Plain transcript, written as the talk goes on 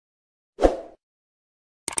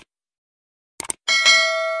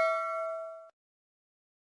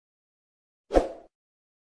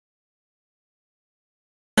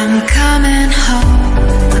coming home,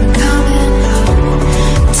 I'm coming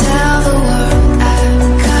home. Tell the world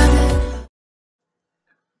I'm coming home.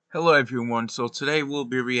 Hello everyone, so today we'll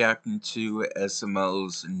be reacting to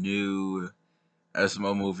SML's new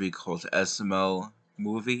SML movie called SML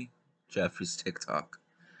Movie, Jeffy's TikTok.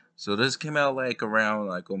 So this came out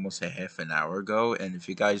around almost a half an hour ago, and if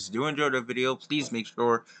you guys do enjoy the video, please make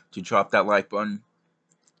sure to drop that like button,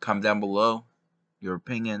 comment down below your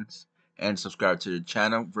opinions, and subscribe to the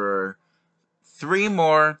channel for 3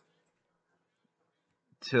 more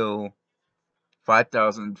till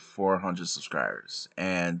 5,400 subscribers,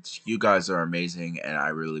 and you guys are amazing, and I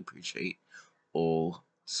really appreciate all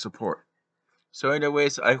support. So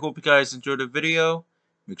anyways, I hope you guys enjoyed the video.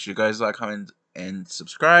 Make sure you guys like, comment, and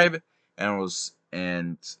subscribe, and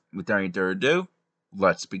without any further ado,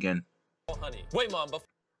 let's begin. Oh, honey. Wait, Mom,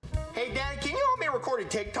 Hey, Daddy, can you help me record a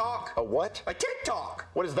TikTok? A what? A TikTok.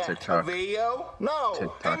 What is that? A TikTok. video? No.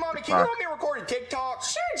 TikTok, Hey, Mommy, can you help me record a TikTok?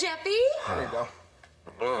 Sure, Jeffy. There you go.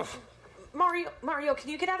 Ugh. Mario, can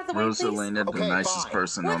you get out of the way, please? Rosalina, the Okay, nicest fine.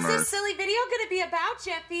 person What's on this earth. silly video gonna be about,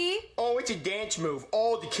 Jeffy? Oh, it's a dance move.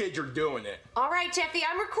 All the kids are doing it. All right, Jeffy,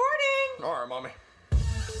 I'm recording. All right, Mommy.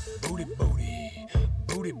 Booty, booty,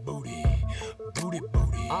 booty, booty, booty,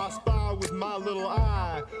 booty. I spy with my little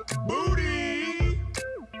eye. Booty.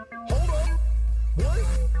 Hold on. What?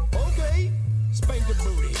 Okay. Spank the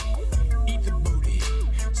booty. Eat the booty.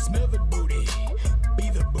 Smell the booty. Be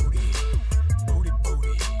the booty. Booty,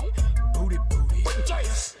 booty, booty, booty. Jay,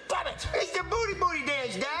 stop it! It's the booty booty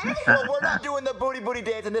dance, Daddy. Well, we're not doing the booty booty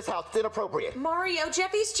dance in this house. It's inappropriate. Mario,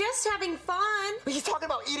 Jeffy's just having fun. He's talking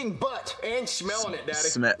about eating butt. And smelling it,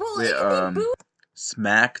 Daddy. Well, it could be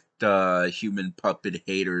Smack the human puppet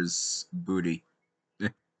hater's booty.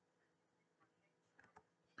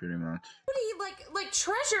 Pretty much. booty, like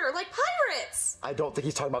treasure, like pirates. I don't think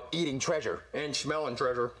he's talking about eating treasure. And smelling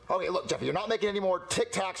treasure. Okay, look, Jeffy, you're not making any more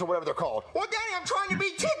TikToks or whatever they're called. Well, Daddy, I'm trying to be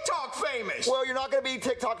TikTok famous. Well, you're not going to be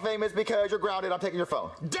TikTok famous because you're grounded. I'm taking your phone.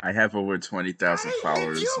 I have over 20,000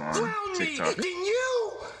 followers If you on ground me, TikTok, then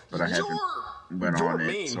you, but I haven't went you're on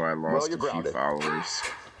mean. it, so I Well, lost you're a few grounded. followers.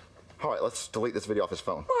 All right, let's delete this video off his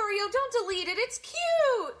phone. Mario, don't delete it. It's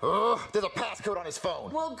cute. Ugh, there's a passcode on his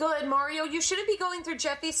phone. Well, good, Mario. You shouldn't be going through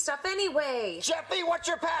Jeffy's stuff anyway. Jeffy, what's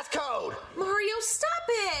your passcode? Mario, stop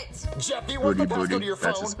it. Jeffy, what's Booty the passcode booty, to your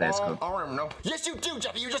that's phone? his passcode. I don't even know. Yes, you do,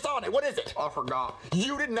 Jeffy. You're just on it. What is it? I forgot.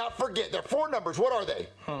 You did not forget. There are 4 numbers. What are they?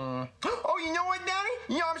 Oh, you know what, Daddy?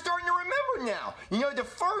 You know, I'm starting to remember now. You know, the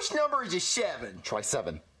first number is a 7. Try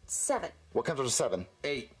 7. 7, What comes after 7?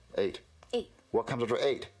 8. 8. 8, What comes after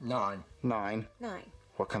 8? 9. 9. 9.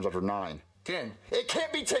 What comes after 9? 10. It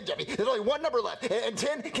can't be 10, Jeffy. There's only 1 number left, and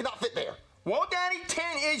 10 cannot fit there. Well, Daddy, 10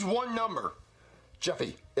 is one number.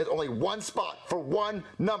 Jeffy, there's only 1 spot for 1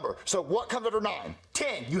 number. So what comes after 9?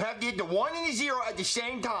 10. You have to hit the 1 and the 0 at the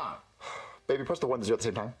same time. Baby, press the 1 and 0 at the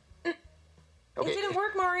same time. It didn't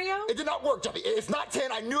work, Mario. It did not work, Jeffy. It's not 10.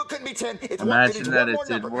 I knew it couldn't be 10. It's Imagine that one it more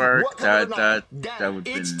did number. work. What comes after 9? That Daddy, would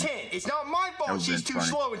it's been 10. It's not my fault would've she's been too funny.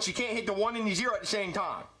 slow and she can't hit the 1 and the 0 at the same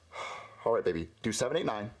time. All right, baby. Do 7, 8,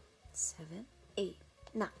 9. 7, 8,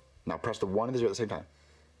 9. Now press the 1 and the 0 at the same time.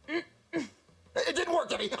 It didn't work,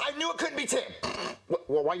 Jeffy. I knew it couldn't be 10.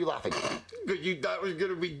 Well, why are you laughing? Because you thought it was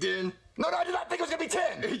going to be 10. No, I did not think it was going to be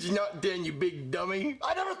 10. It's not 10, you big dummy.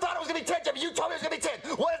 I never thought it was going to be 10, Jeffy. You told me it was going to be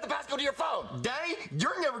 10. What is the passcode to your phone? Daddy,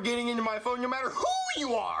 you're never getting into my phone no matter who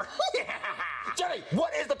you are. Jeffy,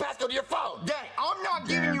 what is the passcode to your phone? Daddy, I'm not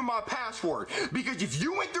giving Damn. you my password because if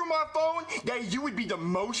you went through my phone, Daddy, you would be the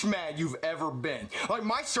most mad you've ever been. Like,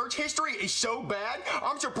 my search history is so bad,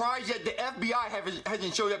 I'm surprised that the FBI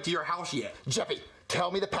hasn't showed up to your house yet. Jeffy,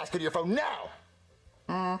 tell me the passcode to your phone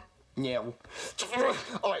now. Yeah.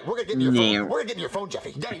 All right, we're going to get into your Yeah. phone. We're going to get into your phone,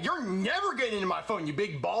 Jeffy. Daddy, you're never getting into my phone, you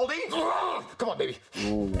big baldy. Come on, baby.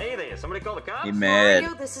 Hey there, somebody call the cops? He mad.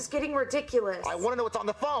 Mario, this is getting ridiculous. I want to know what's on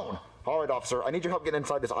the phone. All right, officer, I need your help getting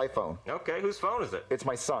inside this iPhone. Okay, whose phone is it? It's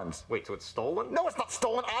my son's. Wait, so it's stolen? No, it's not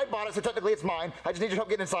stolen. I bought it, so technically it's mine. I just need your help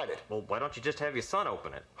getting inside it. Well, why don't you just have your son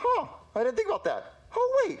open it? Huh, I didn't think about that.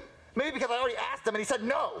 Oh, wait. Maybe because I already asked him and he said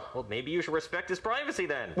no. Well, maybe you should respect his privacy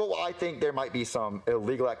then. Well, I think there might be some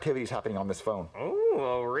illegal activities happening on this phone.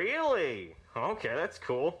 Oh, really? Okay, that's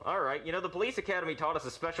cool. All right, you know, the police academy taught us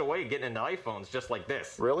a special way of getting into iPhones just like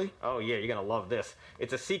this. Really? Oh, yeah, you're gonna love this.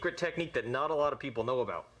 It's a secret technique that not a lot of people know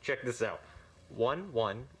about. Check this out. 1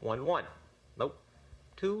 1 1 1. Nope.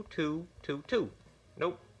 2 2 2 2.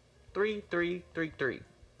 Nope. 3 3 3 3.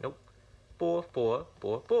 Nope. 4 4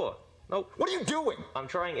 4 4. Nope. What are you doing? I'm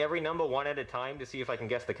trying every number one at a time to see if I can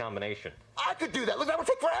guess the combination. I could do that. Look, that would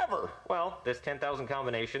take forever. Well, there's 10,000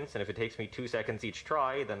 combinations, and if it takes me 2 seconds each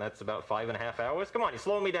try, then that's about 5.5 hours. Come on, you're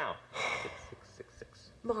slowing me down. 6.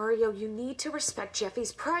 Mario, you need to respect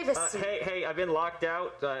Jeffy's privacy. Hey, I've been locked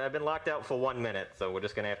out. I've been locked out for 1 minute, so we're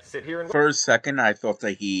just gonna have to sit here and... For a second, I thought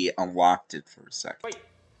that he unlocked it for a second. Wait.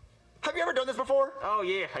 Have you ever done this before? Oh,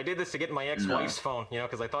 yeah, I did this to get my ex-wife's phone, you know,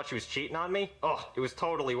 because I thought she was cheating on me. Oh, it was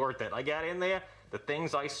totally worth it. I got in there, the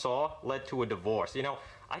things I saw led to a divorce. You know,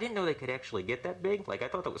 I didn't know they could actually get that big. Like, I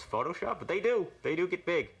thought that was Photoshop, but they do. They do get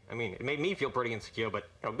big. I mean, it made me feel pretty insecure, but,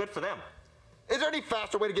 you know, good for them. Is there any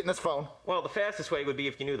faster way to get in this phone? Well, the fastest way would be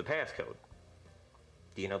if you knew the passcode.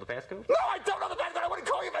 Do you know the passcode? No, I don't know the passcode. I wouldn't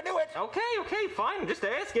call you if I knew it. Okay, fine. I'm just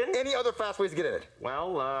asking. Any other fast ways to get in it?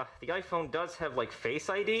 Well, the iPhone does have, like, Face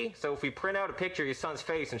ID, so if we print out a picture of your son's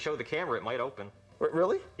face and show the camera, it might open.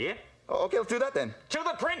 Really? Yeah. Oh, okay, let's do that then. To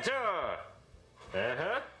the printer!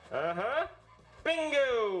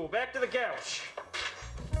 Bingo! Back to the couch.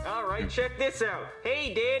 All right, check this out.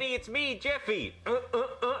 Hey, Daddy, it's me, Jeffy.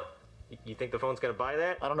 You think the phone's gonna buy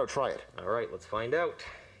that? I don't know. Try it. All right, let's find out.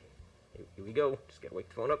 Here we go. Just gotta wake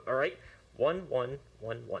the phone up. All right.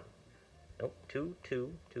 1111. Nope.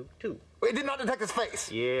 2222. It did not detect his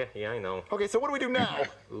face. Yeah, I know. Okay, so what do we do now?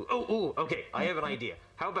 Ooh, okay. I have an idea.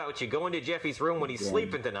 How about you go into Jeffy's room when he's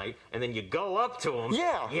sleeping tonight, and then you go up to him.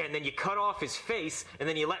 Yeah. Yeah, and then you cut off his face, and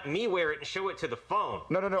then you let me wear it and show it to the phone.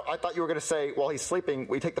 No. I thought you were going to say, while he's sleeping,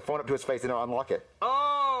 we take the phone up to his face and unlock it.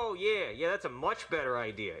 Oh, yeah, that's a much better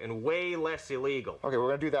idea and way less illegal. Okay, we're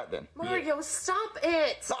going to do that then. Mario, stop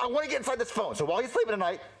it. No, I want to get inside this phone, so while he's sleeping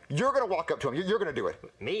tonight, you're going to walk up to him. You're going to do it.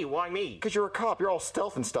 Me? Why me? Because you're a cop. You're all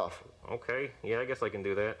stealth and stuff. Okay, yeah, I guess I can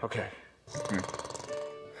do that. Okay.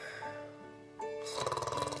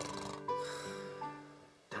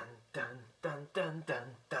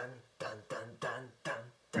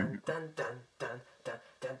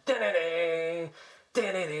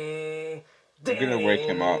 You're gonna wake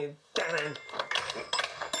him up.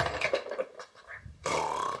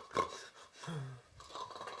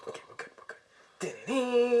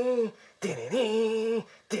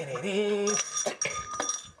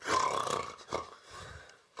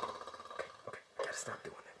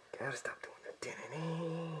 Gotta stop doing that.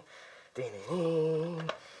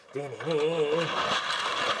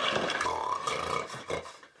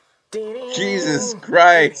 Jesus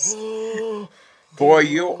Christ. Boy,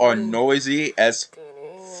 you are noisy as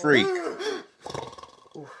freak. I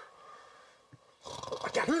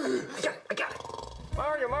got it.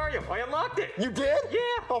 Mario, I unlocked it. You did? Yeah.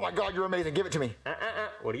 Oh my God, you're amazing. Give it to me.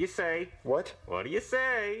 What do you say? What? What do you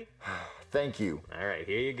say? Thank you. All right,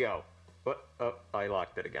 here you go. What? Oh, I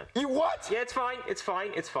locked it again. You what? Yeah, it's fine.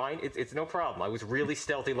 It's no problem. I was really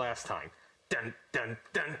stealthy last time. Dun dun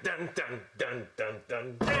dun dun dun dun dun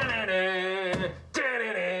dun dun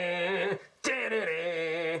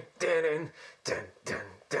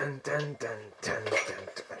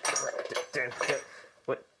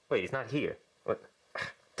What? Wait, he's not here. What?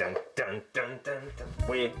 Dun dun dun dun dun.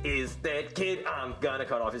 Where is that kid? I'm gonna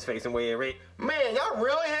cut off his face and wear it. Man, I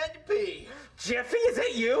really had to pee. Jeffy, is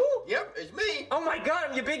that you? Yep, it's me. Oh my God,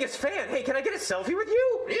 I'm your biggest fan. Hey, can I get a selfie with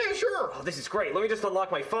you? Yeah, sure. Oh, this is great. Let me just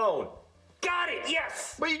unlock my phone. Got it,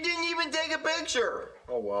 yes! But you didn't even take a picture.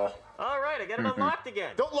 Oh, well. All right, I got it unlocked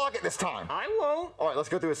again. Don't lock it this time. I won't. All right, let's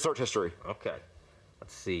go through his search history. Okay.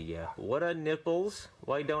 Let's see. What are nipples?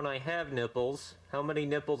 Why don't I have nipples? How many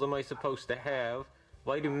nipples am I supposed to have?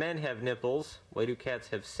 Why do men have nipples? Why do cats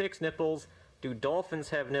have 6 nipples? Do dolphins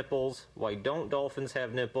have nipples? Why don't dolphins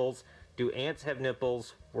have nipples? Do ants have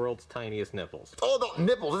nipples? World's tiniest nipples. All about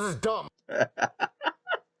nipples. This is dumb.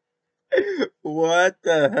 What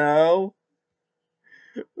the hell?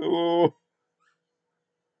 Oh.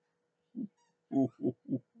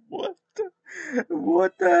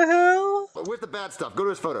 What the hell? Where's the bad stuff? Go to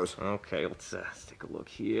his photos. Okay, let's take a look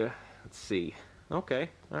here. Let's see. Okay,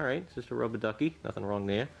 all right. It's just a rubber ducky. Nothing wrong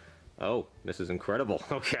there. Oh, this is incredible.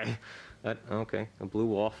 Okay. Okay, a blue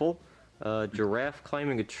waffle. Giraffe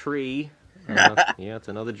climbing a tree. Yeah, it's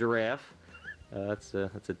another giraffe. That's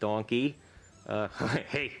a donkey.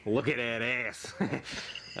 Hey, look at that ass.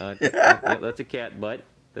 Yeah, that's a cat butt.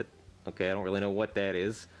 Okay, I don't really know what that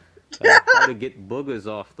is. How to get boogers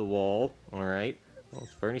off the wall. All right. Well,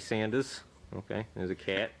 it's Bernie Sanders. Okay, there's a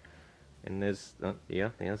cat. And there's, yeah,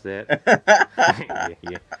 there's that.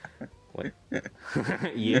 Yeah. What?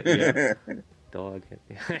 Yeah. Dog.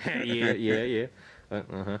 Yeah.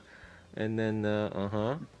 And then,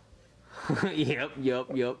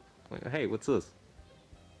 Yep. Hey, what's this?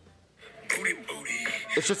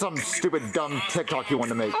 It's just some stupid, dumb TikTok you want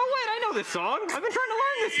to make. Oh, wait, I know know this song. I've been trying to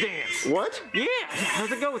learn this dance. What? Yeah.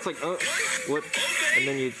 How's it go? It's like, what? And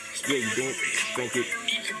then you dance, spank it.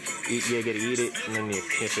 You gotta eat it, and then you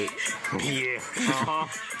sniff it. Yeah.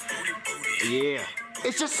 Yeah.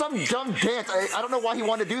 It's just some dumb dance. I don't know why he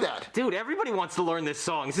wanted to do that. Dude, everybody wants to learn this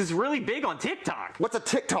song. This is really big on TikTok. What's a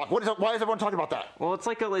TikTok? Why is everyone talking about that? Well, it's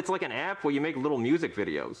like an app where you make little music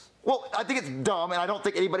videos. Well, I think it's dumb, and I don't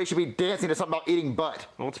think anybody should be dancing to something about eating butt.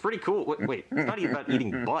 Well, it's pretty cool. Wait, it's not even about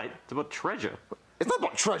eating butt. It's about treasure. It's not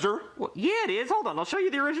about treasure. Well, yeah, it is. Hold on, I'll show you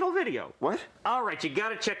the original video. What? All right, you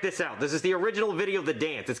gotta check this out. This is the original video of the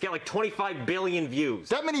dance. It's got like 25 billion views.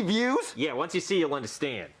 That many views? Yeah, once you see, you'll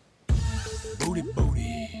understand. Booty,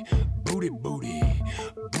 booty, booty, booty,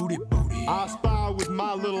 booty, booty. I spy with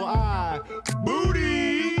my little eye.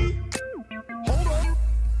 Booty! Hold on.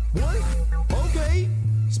 What? Okay.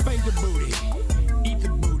 Spank the booty. Eat the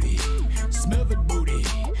booty. Smell the booty.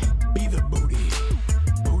 Be the booty.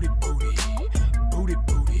 Booty, booty. Booty,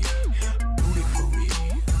 booty. Booty, booty.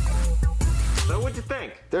 So what'd you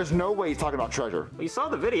think? There's no way he's talking about treasure. Well, you saw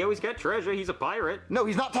the video. He's got treasure. He's a pirate. No,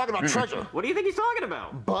 he's not talking about treasure. What do you think he's talking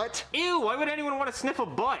about? Butt? Ew, why would anyone want to sniff a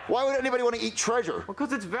butt? Why would anybody want to eat treasure? Well,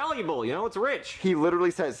 because it's valuable, you know, it's rich. He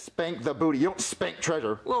literally says spank the booty. You don't spank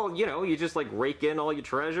treasure. Well, you know, you just like rake in all your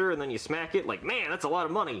treasure and then you smack it like, man, that's a lot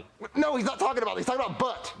of money. No, he's not talking about it. He's talking about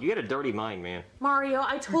butt. You got a dirty mind, man. Mario,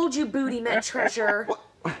 I told you booty meant treasure. What?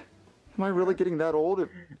 Am I really getting that old? Did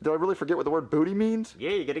I really forget what the word booty means?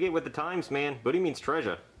 Yeah, you gotta get with the times, man. Booty means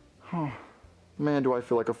treasure. Man, do I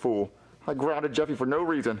feel like a fool. I grounded Jeffy for no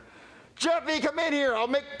reason. Jeffy, come in here. I'll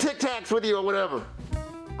make Tic Tacs with you or whatever.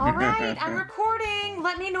 All right, I'm recording.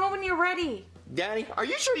 Let me know when you're ready. Daddy, are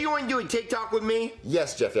you sure you want to do a TikTok with me?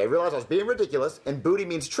 Yes, Jeffy. I realized I was being ridiculous, and booty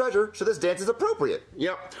means treasure, so this dance is appropriate.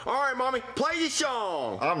 Yep. All right, Mommy, play the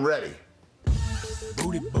song. I'm ready.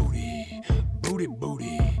 Booty, booty, booty,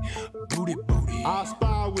 booty, booty, booty. I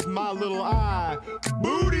spy with my little eye.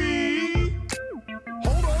 Booty!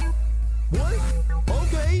 Hold on. What?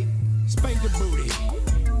 Okay. Spank the booty.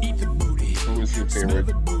 Eat the booty. Who was your Smell favorite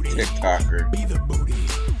the booty. TikToker? Be the booty.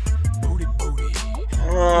 Booty, booty.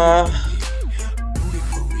 Booty,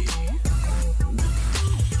 booty.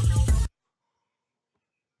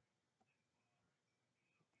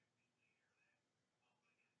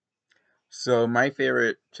 So my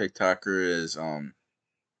favorite TikToker is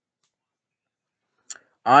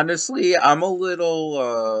honestly, I'm a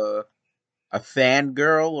little a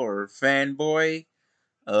fangirl or fanboy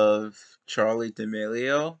of Charlie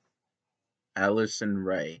D'Amelio, Allison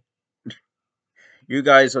Ray. You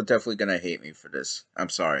guys are definitely gonna hate me for this. I'm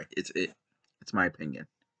sorry. It's my opinion.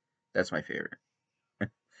 That's my favorite.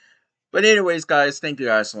 But anyways, guys, thank you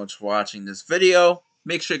guys so much for watching this video.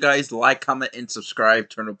 Make sure you guys like, comment, and subscribe.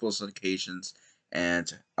 Turn on post notifications.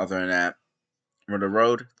 And other than that, we're on the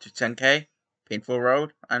road to 10K. Painful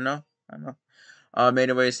road. I know.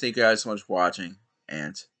 Anyways, thank you guys so much for watching.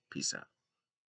 And peace out.